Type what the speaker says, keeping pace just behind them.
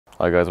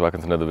Hi guys, welcome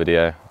to another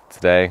video.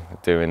 Today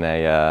doing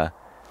a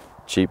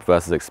cheap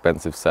versus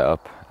expensive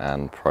setup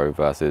and pro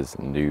versus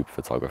noob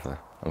photographer.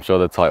 I'm sure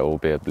the title will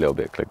be a little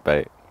bit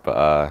clickbait,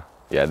 but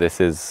yeah, this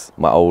is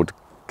my old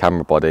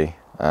camera body,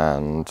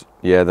 and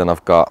yeah, then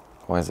I've got,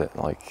 what is it,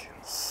 like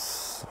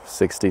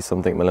 60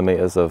 something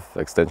millimeters of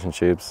extension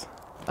tubes,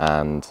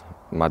 and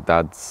my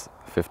dad's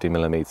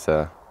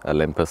 50mm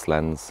Olympus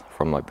lens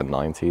from like the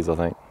 90s, I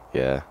think.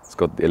 Yeah, it's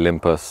got the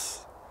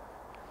Olympus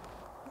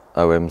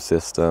OM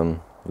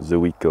system,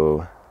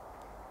 Zuiko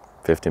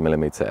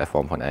 50mm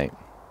f1.8,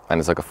 and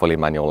it's like a fully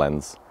manual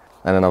lens.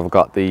 And then I've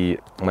got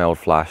my old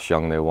flash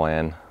Yongnuo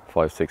YN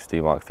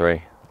 560 Mark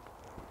III,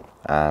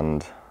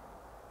 and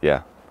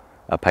yeah,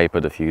 a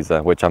paper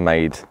diffuser which I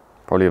made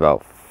probably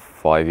about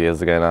 5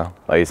 years ago now.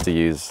 I used to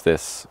use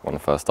this when I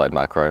first started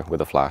macro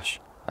with a flash,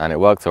 and it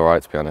worked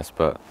alright, to be honest,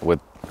 but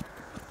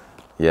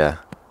yeah,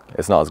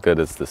 it's not as good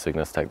as the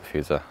Cygnus Tech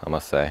diffuser, I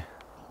must say.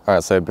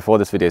 Alright, so before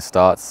this video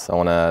starts, I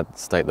want to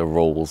state the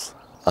rules.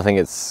 I think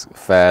it's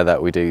fair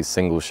that we do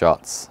single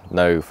shots,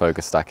 no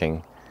focus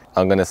stacking.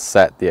 I'm going to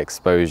set the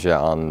exposure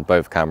on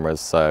both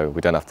cameras so we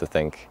don't have to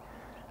think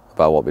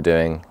about what we're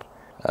doing,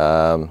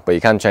 but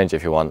you can change it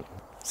if you want.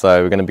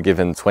 So we're going to be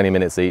given 20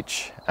 minutes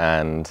each,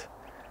 and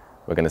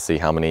we're going to see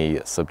how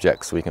many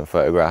subjects we can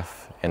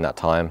photograph in that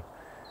time.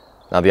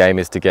 Now the aim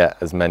is to get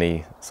as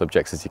many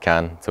subjects as you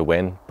can to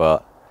win,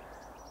 but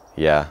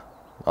yeah,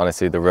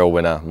 honestly, the real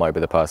winner might be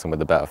the person with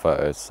the better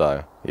photos.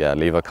 So yeah,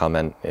 leave a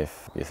comment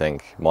if you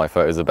think my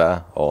photos are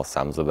better or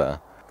Sam's are better.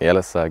 Yeah,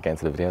 let's get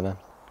into the video then.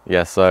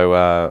 Yeah, so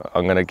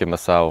I'm gonna give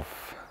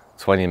myself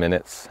 20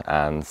 minutes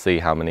and see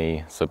how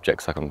many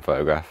subjects I can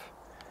photograph.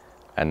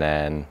 And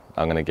then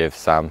I'm gonna give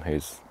Sam,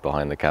 who's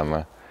behind the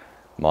camera,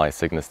 my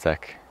Cygnus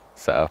Tech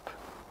setup,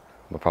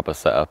 my proper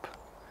setup,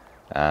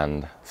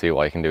 and see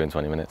what I can do in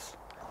 20 minutes.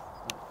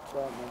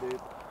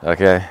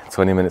 Okay,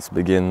 20 minutes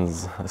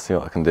begins. Let's see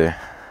what I can do.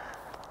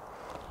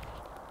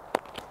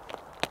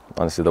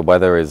 Honestly, the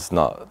weather is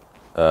not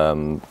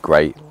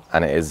great,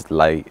 and it is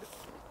late.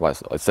 Well,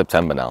 it's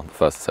September now,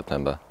 1st of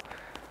September.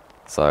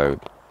 So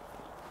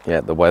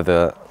yeah, the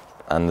weather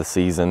and the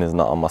season is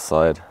not on my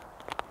side.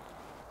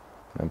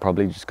 I'm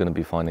probably just going to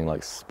be finding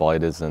like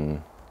spiders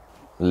and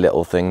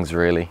little things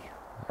really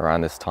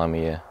around this time of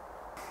year.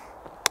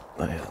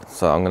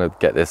 So I'm going to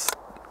get this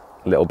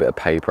little bit of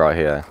paper out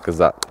here, because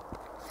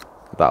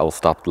that'll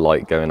stop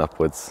light going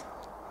upwards.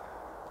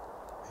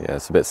 Yeah,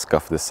 it's a bit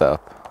scuffed, this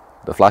setup.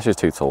 The flash is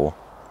too tall.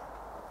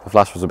 If the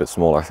flash was a bit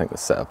smaller, I think the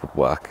setup would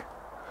work.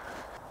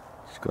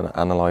 Just got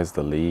to analyse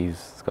the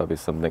leaves. There's got to be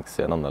something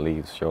sitting on the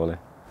leaves, surely.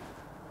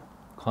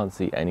 Can't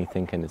see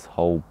anything in this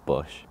whole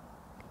bush.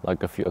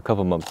 Like a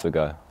couple months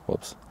ago,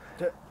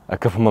 a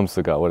couple months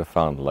ago I would have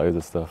found loads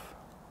of stuff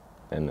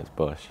in this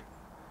bush.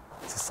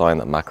 It's a sign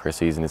that macro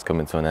season is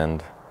coming to an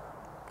end,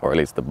 or at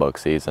least the bug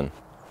season.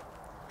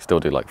 Still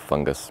do like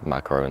fungus,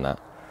 macro and that,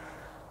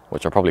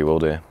 which I probably will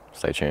do.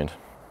 Stay tuned.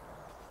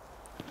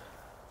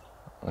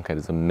 Okay,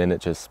 there's a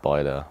miniature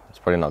spider. It's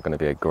probably not going to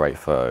be a great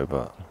photo,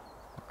 but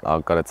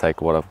I've got to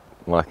take what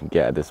I can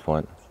get at this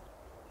point.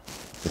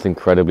 It's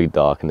incredibly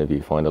dark in the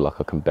viewfinder, like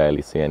I can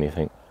barely see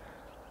anything.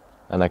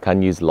 And I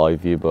can use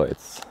live view, but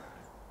it's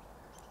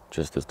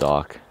just as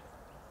dark.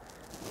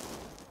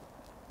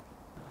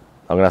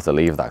 I'm going to have to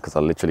leave that because I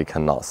literally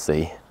cannot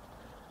see.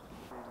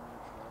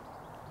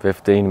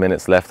 15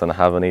 minutes left and I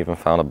haven't even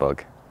found a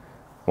bug.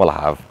 Well, I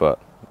have, but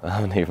I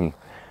haven't even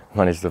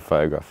managed to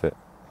photograph it.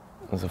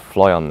 There's a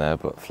fly on there,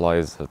 but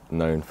flies are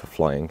known for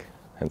flying,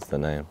 hence the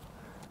name.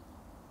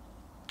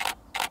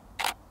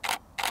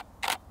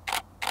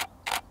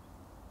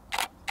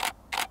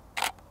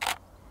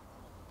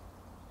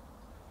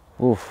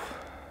 Oof,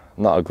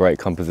 not a great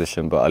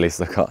composition, but at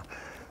least I got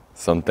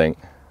something.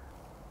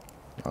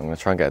 I'm gonna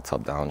try and get a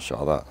top-down shot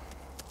of that.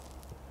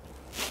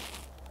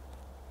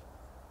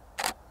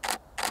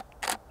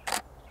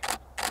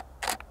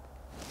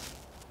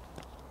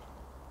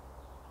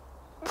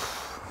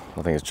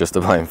 I think it's just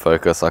about in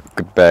focus. I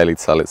could barely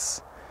tell.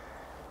 It's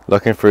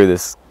looking through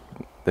this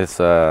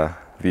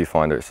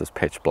viewfinder, it's just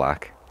pitch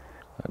black.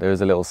 There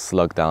is a little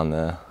slug down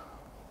there.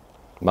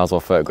 Might as well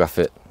photograph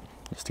it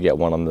just to get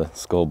one on the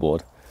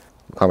scoreboard.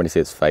 Can't really see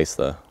its face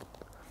though.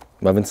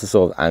 I'm having to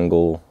sort of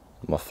angle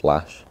my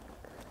flash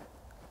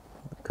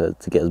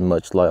to get as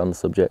much light on the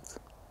subject.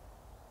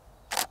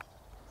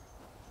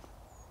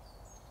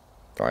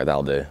 Alright,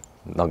 that'll do.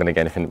 Not gonna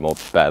get anything more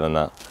better than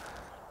that.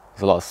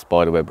 There's a lot of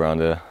spider web around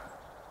here.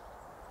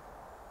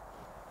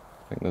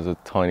 I think there's a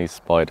tiny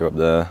spider up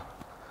there,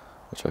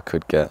 which I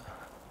could get.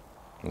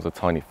 There's a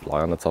tiny fly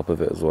on the top of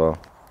it as well.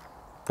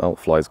 Oh,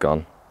 fly's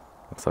gone.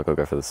 Looks like I'll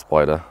go for the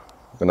spider.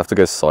 I'm gonna have to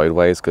go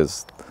sideways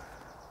because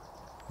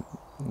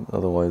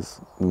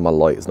otherwise my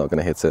light is not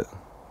gonna hit it.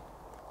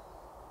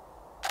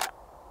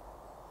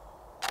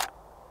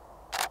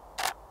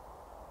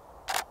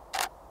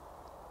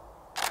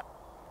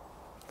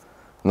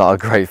 Not a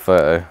great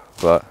photo,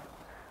 but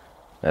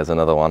there's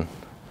another one.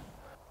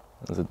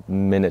 There's a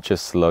miniature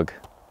slug.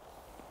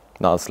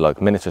 Not a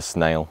slug, miniature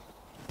snail.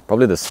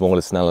 Probably the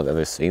smallest snail I've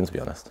ever seen, to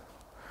be honest.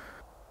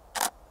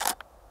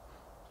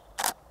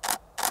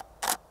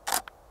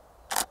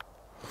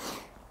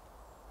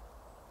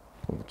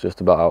 just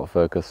about out of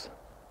focus.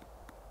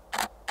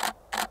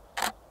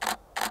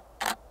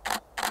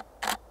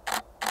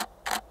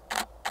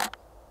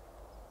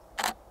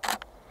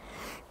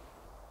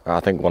 I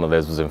think one of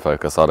those was in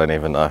focus, I don't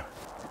even know.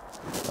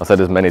 I've said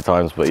this many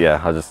times, but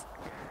yeah,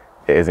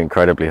 it is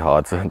incredibly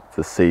hard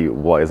to see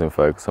what is in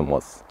focus and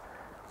what's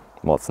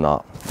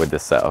not with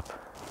this setup.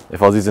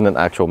 If I was using an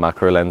actual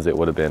macro lens, it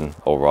would have been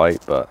all right,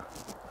 but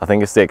I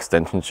think it's the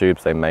extension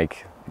tubes, they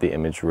make the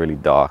image really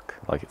dark,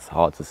 like it's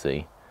hard to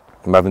see.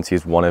 I'm having to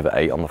use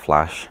 1/8 on the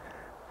flash,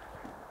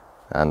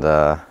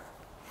 and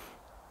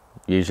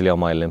usually on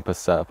my Olympus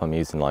setup, I'm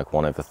using like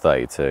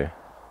 1/32.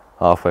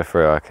 Halfway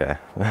through, okay.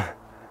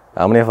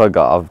 How many have I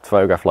got? I've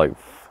photographed like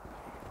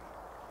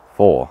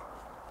 4.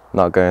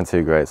 Not going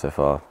too great so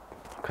far.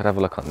 Could have a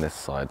look on this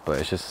side, but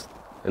it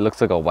looks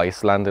like a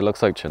wasteland. It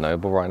looks like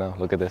Chernobyl right now.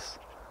 Look at this.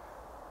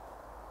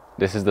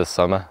 This is the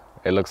summer.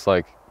 It looks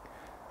like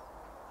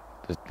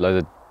there's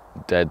loads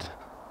of dead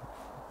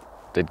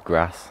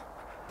grass.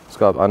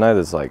 I know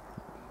there's like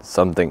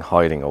something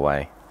hiding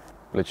away.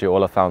 Literally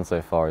all I found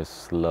so far is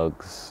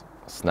slugs,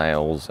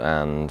 snails,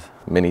 and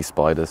mini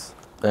spiders.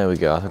 There we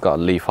go. I've got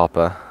a leaf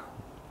hopper.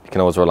 You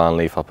can always rely on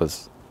leaf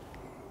hoppers.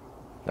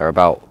 They're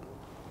about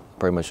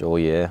pretty much all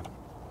year.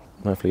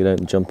 Hopefully you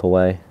don't jump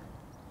away.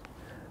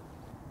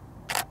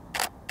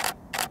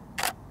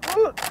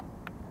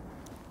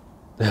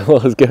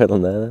 What was going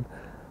on there then?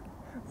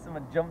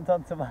 Someone jumped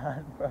onto my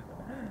hand, bro.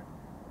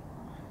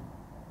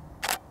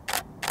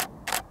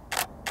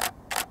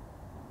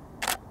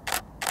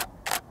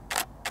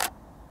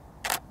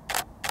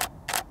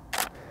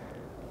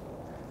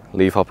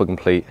 Leaf hopper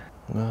complete.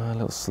 A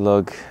little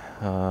slug.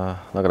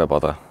 Not gonna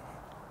bother.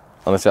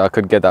 Honestly, I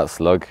could get that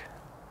slug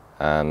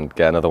and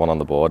get another one on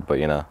the board, but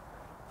you know,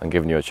 I'm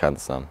giving you a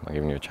chance, Sam. I'm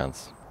giving you a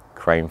chance.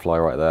 Crane fly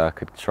right there. I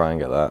could try and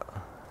get that.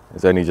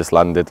 He's only just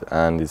landed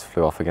and he's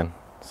flew off again.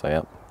 So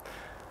yep,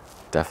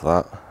 deaf for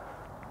that.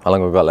 How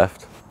long have we got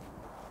left?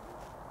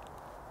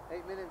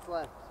 8 minutes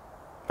left.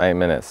 8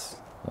 minutes.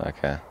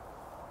 Okay.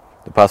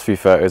 The past few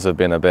photos have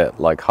been a bit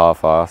like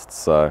half-assed,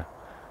 so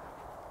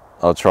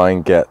I'll try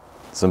and get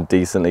some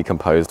decently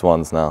composed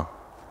ones now.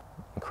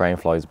 A crane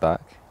fly's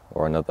back,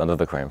 or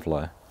another crane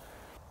fly.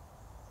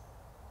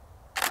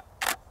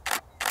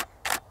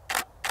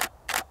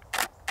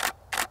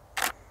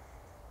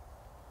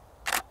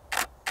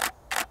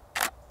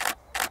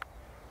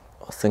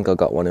 I think I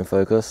got one in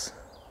focus.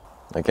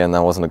 Again,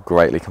 that wasn't a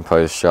greatly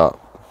composed shot,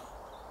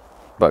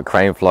 but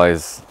crane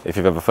flies, if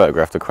you've ever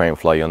photographed a crane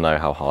fly, you'll know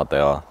how hard they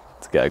are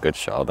to get a good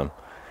shot of them.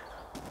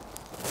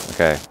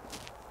 Okay,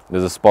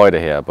 there's a spider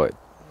here, but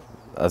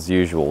as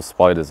usual,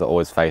 spiders are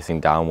always facing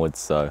downwards,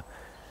 so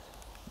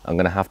I'm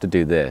gonna have to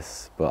do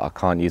this, but I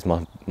can't use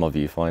my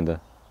viewfinder.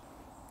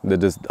 I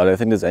don't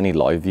think there's any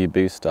live view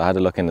boost. I had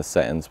a look in the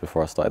settings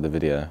before I started the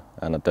video,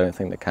 and I don't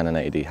think the Canon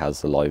 80D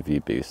has the live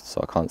view boost,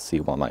 so I can't see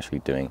what I'm actually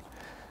doing.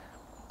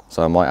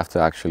 So I might have to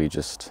actually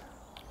just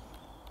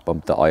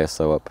bump the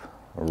ISO up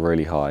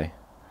really high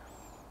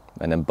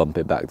and then bump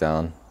it back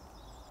down.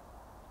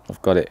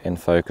 I've got it in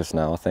focus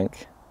now, I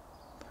think.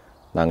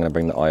 Now I'm going to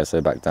bring the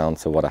ISO back down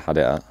to what I had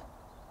it at.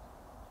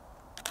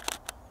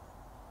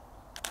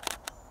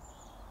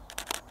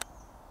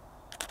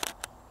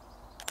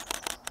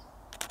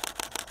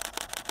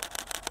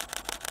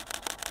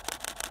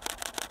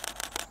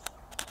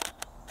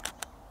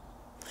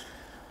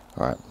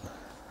 Alright,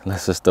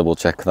 let's just double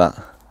check that.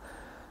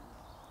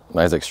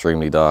 That is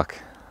extremely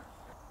dark.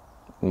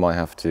 Might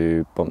have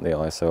to bump the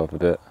ISO up a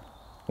bit.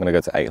 I'm going to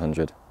go to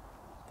 800.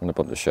 I'm going to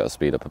bump the shutter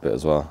speed up a bit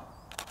as well.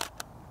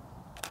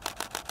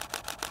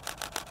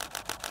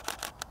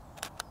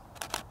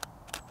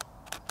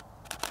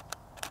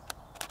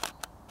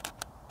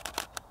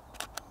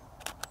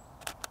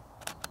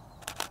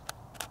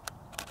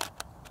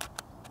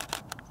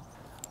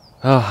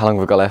 Oh, how long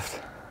have we got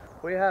left?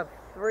 We have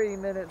 3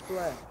 minutes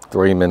left.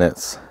 3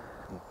 minutes.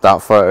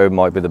 That photo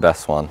might be the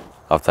best one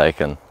I've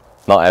taken.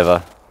 Not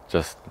ever,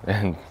 just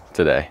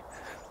today.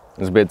 It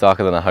was a bit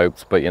darker than I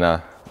hoped, but you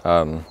know,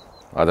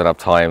 I don't have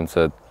time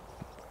to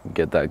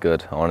get that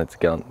good. I need to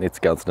get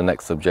on to the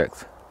next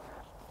subject.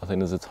 I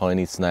think there's a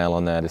tiny snail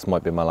on there. This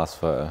might be my last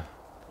photo.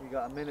 You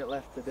got a minute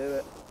left to do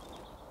it.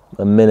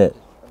 A minute?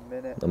 A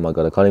minute. Oh my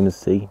god, I can't even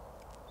see.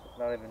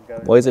 Not even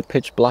going. Why is it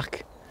pitch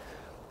black?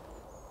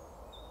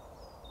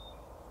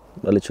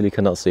 I literally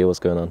cannot see what's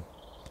going on.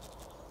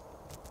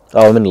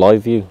 Oh, I'm in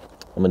live view.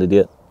 I'm an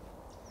idiot.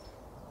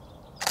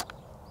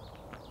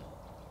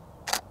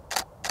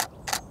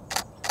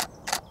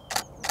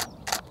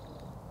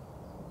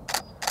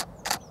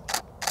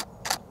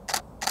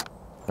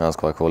 That was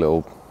quite a cool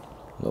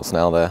little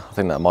snail there. I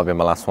think that might be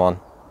my last one.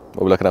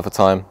 What are we looking at for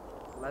time?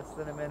 Less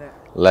than a minute.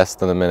 Less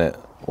than a minute.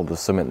 Oh, there's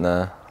something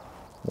there.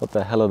 What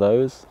the hell are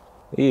those?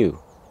 Ew.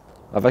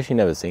 I've actually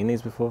never seen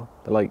these before.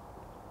 They're like...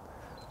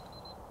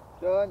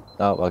 Done.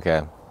 Oh,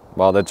 okay.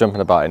 Well, they're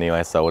jumping about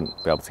anyway, so I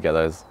wouldn't be able to get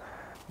those.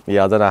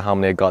 Yeah, I don't know how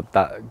many I got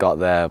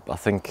there, but I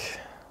think...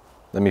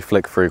 Let me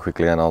flick through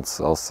quickly and I'll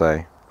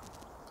say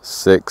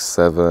 6,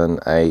 7,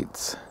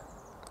 8.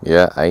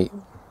 Yeah, 8.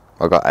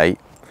 I got 8.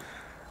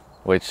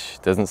 which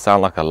doesn't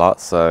sound like a lot,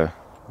 so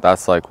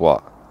that's like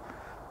what?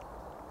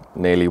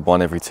 Nearly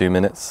 1 every 2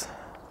 minutes.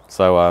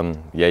 So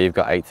yeah, you've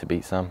got 8 to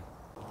beat, Sam.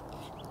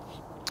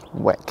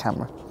 Wet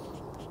camera.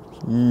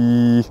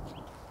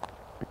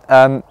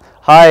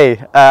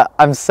 Hi,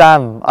 I'm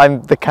Sam.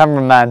 I'm the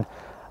cameraman.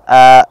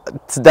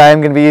 Today I'm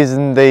going to be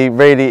using the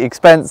really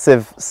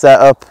expensive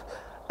setup,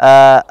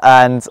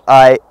 and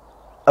I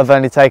have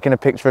only taken a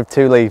picture of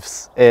 2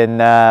 leaves in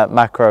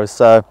macro.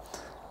 So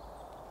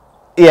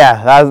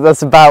yeah,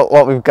 that's about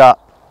what we've got.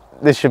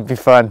 This should be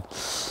fun.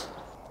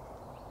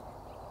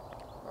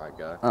 Right,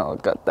 go. Oh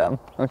goddamn.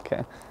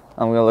 Okay,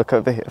 I'm going to look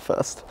over here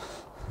first.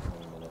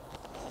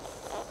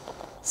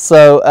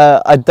 So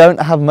I don't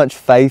have much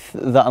faith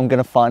that I'm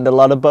going to find a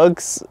lot of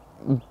bugs,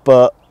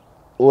 but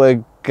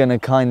we're going to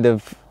kind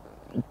of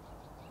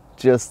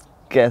just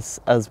guess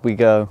as we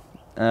go.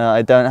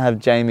 I don't have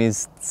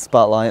Jamie's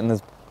spotlight and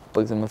there's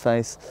bugs in my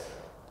face.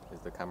 Is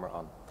the camera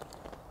on?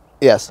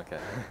 Yes. Okay.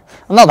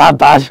 I'm not that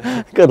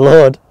bad. Good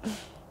lord.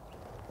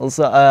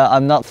 Also,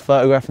 I'm not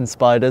photographing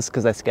spiders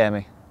because they scare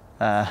me.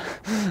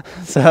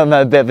 So I'm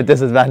at a bit of a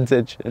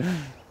disadvantage.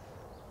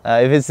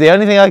 If it's the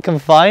only thing I can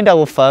find, I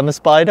will film a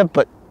spider,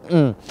 but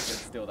It's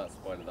still that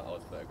spider that I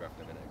was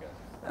photographing a minute ago.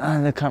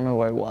 I can't remember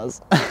where it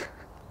was.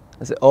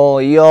 I said, oh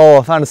yo,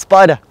 I found a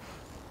spider.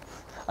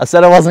 I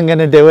said I wasn't going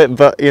to do it,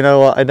 but you know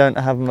what, I don't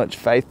have much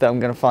faith that I'm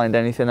going to find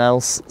anything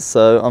else,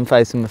 so I'm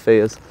facing my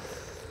fears.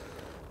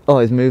 Oh,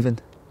 he's moving.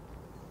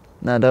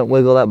 No, don't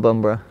wiggle that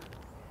bum, bro.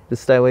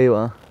 Just stay where you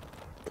are.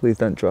 Please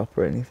don't drop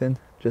or anything.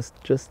 Just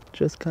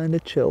kind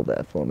of chill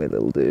there for me,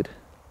 little dude.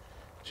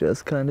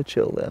 Just kind of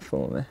chill there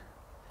for me.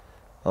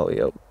 Oh,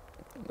 yo.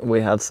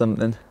 We have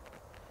something.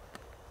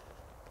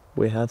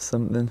 We have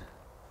something.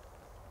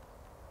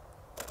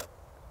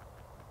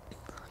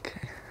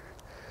 Okay.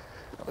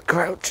 I'll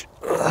crouch.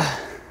 Ugh.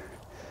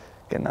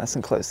 Get nice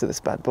and close to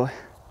this bad boy.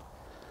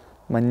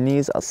 My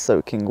knees are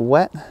soaking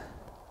wet,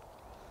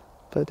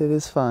 but it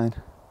is fine.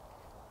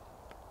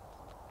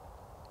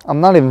 I'm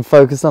not even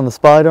focused on the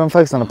spider, I'm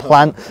focused on a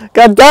plant.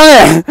 God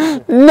damn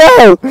it! No!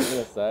 I was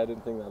gonna say, I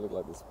didn't think that looked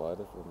like the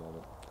spider for a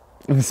moment.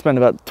 We spent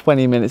about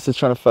 20 minutes just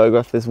trying to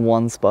photograph this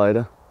one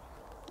spider.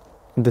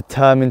 I'm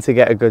determined to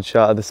get a good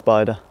shot of the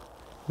spider.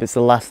 It's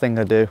the last thing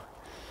I do.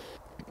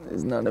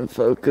 It's not in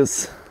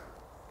focus.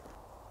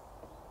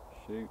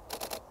 Shoot. I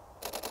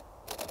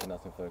think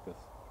that's in focus.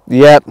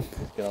 Yep.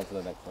 Let's get on to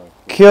the next one.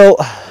 Cool.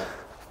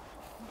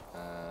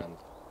 And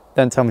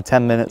Don't tell me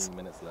 10 minutes. 15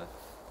 minutes left.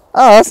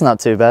 Oh, that's not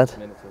too bad.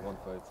 Minutes for one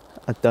photo.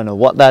 I don't know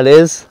what that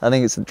is. I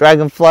think it's a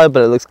dragonfly,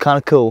 but it looks kind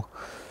of cool.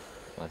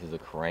 That is a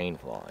crane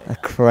fly. A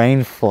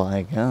crane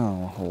flag.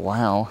 Oh,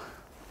 wow.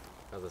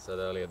 As I said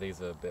earlier,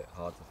 these are a bit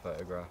hard to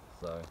photograph,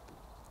 so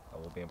I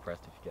will be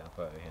impressed if you get a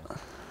photo here.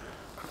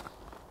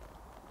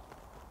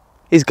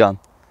 He's gone.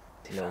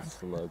 Little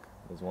slug.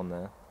 There's one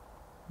there.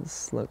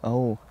 Slug.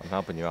 Oh. I'm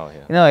helping you out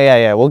here. You know,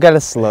 yeah. We'll get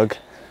a slug.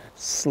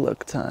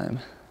 Slug time.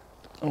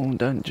 Oh,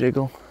 don't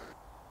jiggle.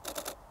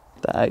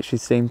 That actually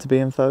seemed to be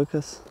in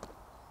focus.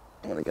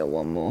 I'm gonna get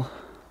one more.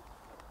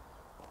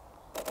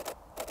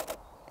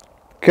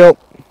 Cool.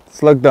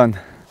 Slug done.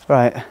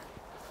 Right.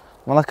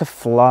 More like a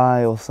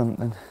fly or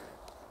something.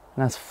 A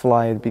nice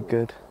fly would be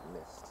good.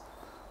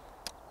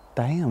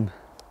 Damn.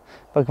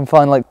 If I can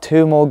find like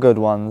 2 more good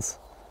ones,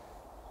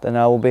 then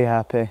I will be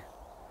happy.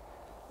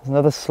 There's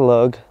another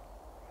slug.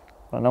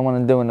 But I don't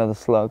want to do another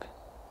slug.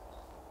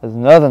 There's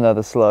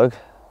another slug.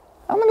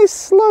 How many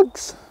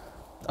slugs?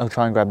 I'll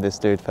try and grab this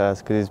dude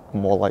first because he's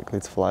more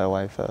likely to fly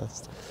away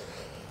first.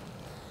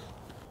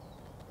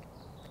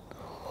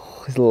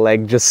 Oh, his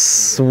leg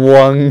just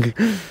swung.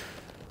 A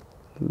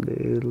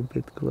little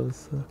bit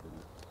closer.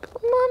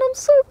 Come on, I'm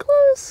so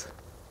close.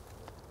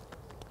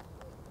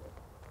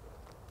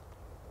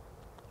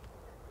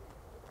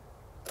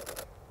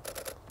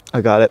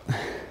 I got it. Nice.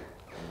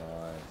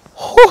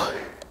 Whew.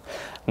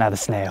 Now the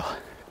snail.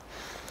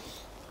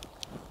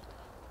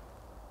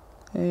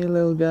 Hey,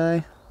 little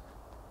guy.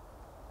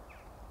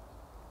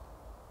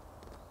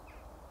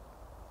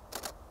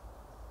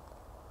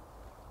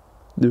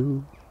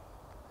 No.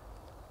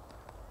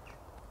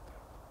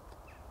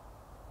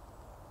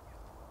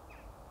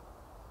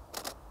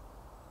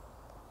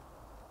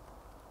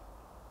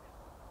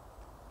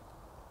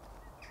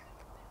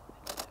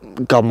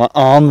 Got my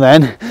arm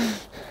then.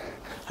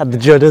 Had the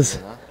judders.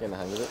 Getting the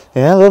hang of it.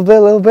 Yeah, a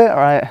little bit. All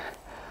right.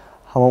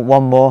 I want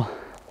one more.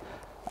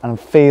 And I'm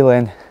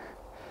feeling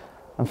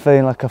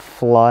like a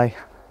fly.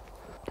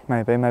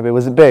 Maybe.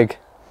 Was it big?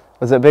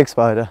 Was it a big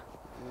spider?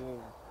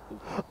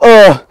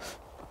 Oh!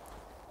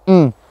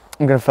 I'm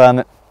gonna film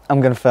it.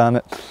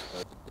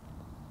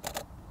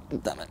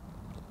 Damn it.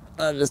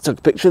 I just took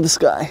a picture of the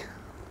sky.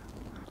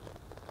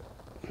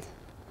 I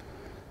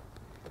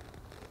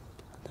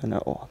don't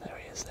know. Oh, there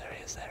he is.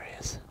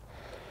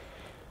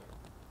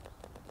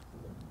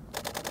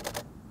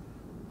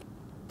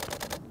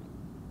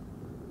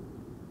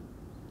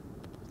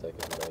 Take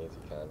as many as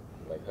you can.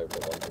 Like, hope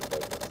that one's in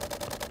focus.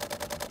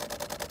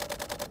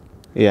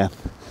 Yeah.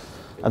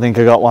 I think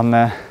I got one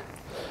there.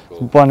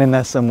 Cool. One in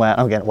there somewhere.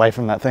 I'm getting away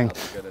from that thing.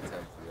 That's a good attempt,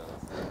 to be honest.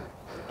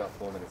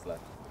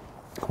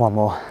 One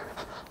more.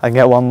 I can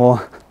get one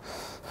more.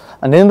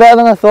 I'm doing better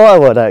than I thought I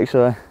would,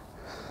 actually.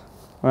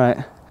 Right.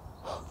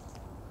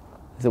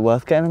 Is it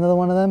worth getting another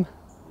one of them?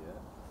 Yeah,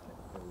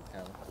 we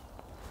can.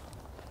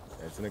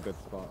 It's in a good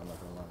spot, I'm not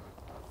gonna lie.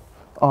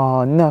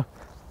 Oh no.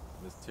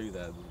 There's two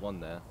there, there's one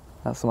there.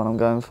 That's the one I'm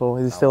going for.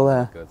 Is he still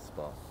there? Good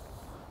spot.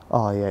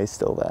 Oh yeah, he's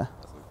still there.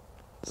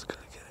 Just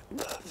gotta get it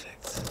perfect.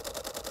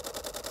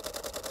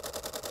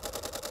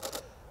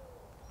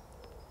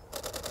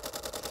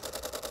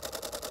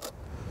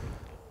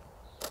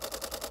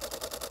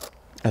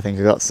 I think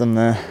I got some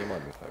there. He might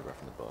be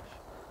photographing the bush.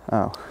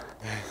 Oh.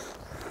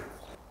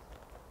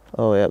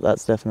 Oh yeah,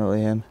 that's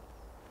definitely him.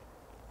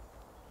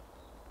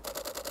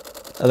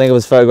 I think I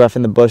was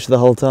photographing the bush the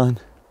whole time.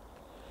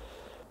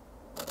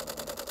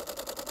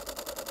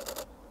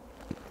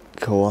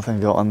 Cool, I think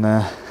I got one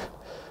there.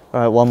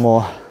 Alright, one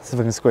more. See if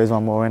I can squeeze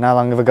one more in. How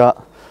long have I got?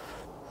 1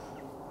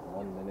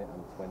 minute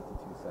and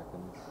 22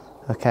 seconds.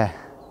 Okay.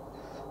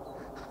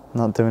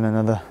 Not doing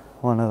another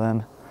one of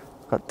them.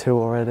 Got two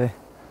already.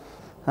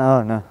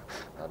 Oh no.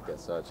 I'd get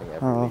searching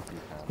every Oh. leaf you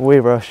can. We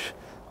rush.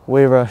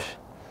 We rush.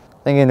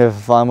 Thinking if I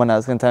find one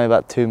that's going to take me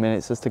about 2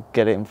 minutes just to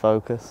get it in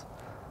focus.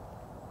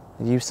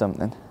 Use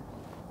something.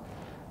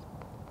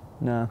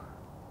 No.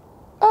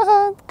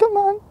 Come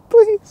on,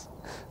 please.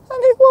 I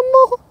need one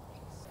more.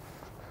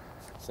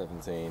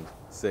 17,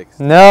 6.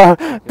 No,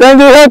 don't do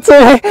that to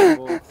me.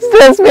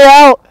 Stress me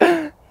out.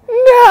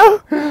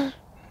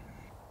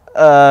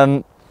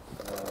 No.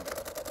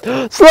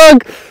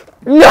 Slug.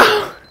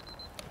 No.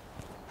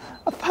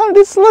 I found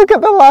a slug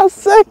at the last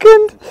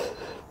second.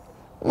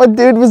 My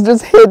dude was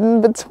just hidden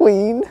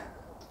between.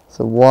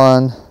 So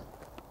one.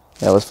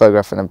 Yeah, I was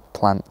photographing a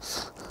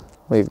plant.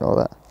 We ignore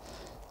that.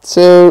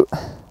 2,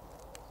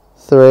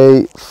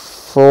 3,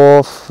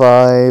 4,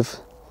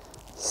 5,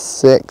 6.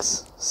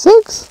 6?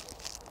 6.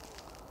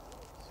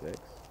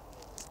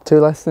 2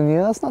 less than you.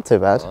 That's not too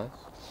bad. Nice.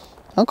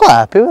 I'm quite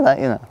happy with that,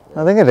 you know.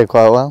 I think I did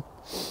quite well.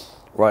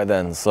 Right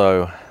then,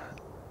 so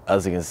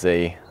as you can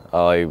see,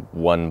 I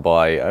won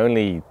by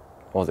only,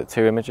 what was it,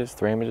 2 images,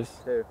 3 images?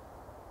 2.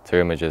 2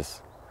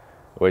 images,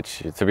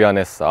 which, to be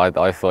honest,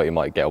 I thought you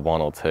might get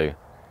 1 or 2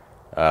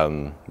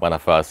 when I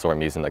first saw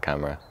him using the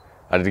camera.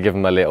 I did give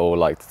him a little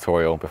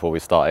tutorial before we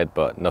started,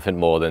 but nothing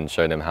more than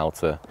showing him how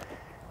to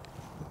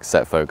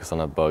set focus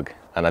on a bug.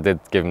 And I did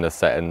give him the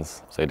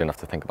settings, so he didn't have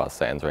to think about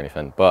settings or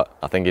anything. But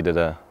I think he did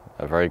a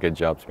very good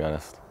job, to be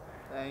honest.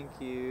 Thank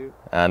you.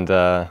 And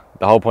the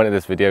whole point of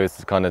this video is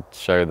to kind of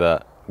show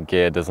that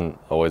gear doesn't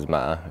always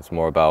matter. It's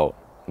more about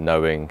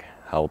knowing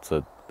how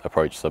to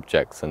approach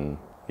subjects and,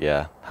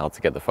 yeah, how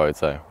to get the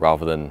photo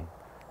rather than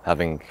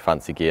having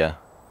fancy gear.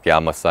 Yeah, I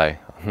must say,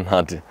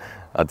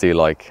 I do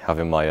like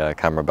having my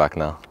camera back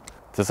now.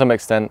 To some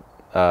extent,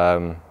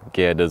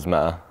 gear does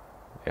matter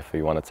if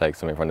you want to take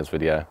something from this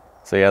video.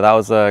 So yeah, that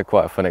was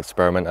quite a fun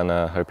experiment, and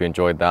I hope you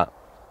enjoyed that.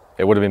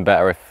 It would have been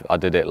better if I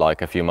did it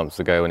like a few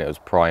months ago when it was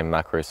prime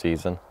macro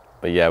season.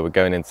 But yeah, we're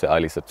going into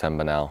early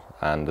September now,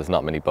 and there's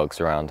not many bugs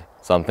around.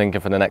 So I'm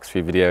thinking for the next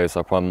few videos,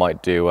 I probably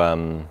might do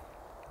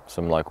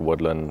some like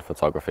woodland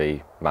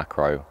photography,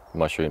 macro,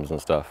 mushrooms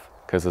and stuff,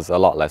 because there's a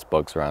lot less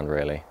bugs around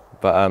really.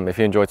 But if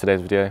you enjoyed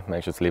today's video,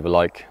 make sure to leave a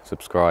like,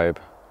 subscribe,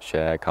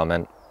 share,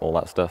 comment, all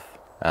that stuff.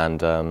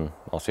 And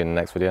I'll see you in the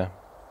next video.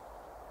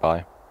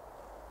 Bye.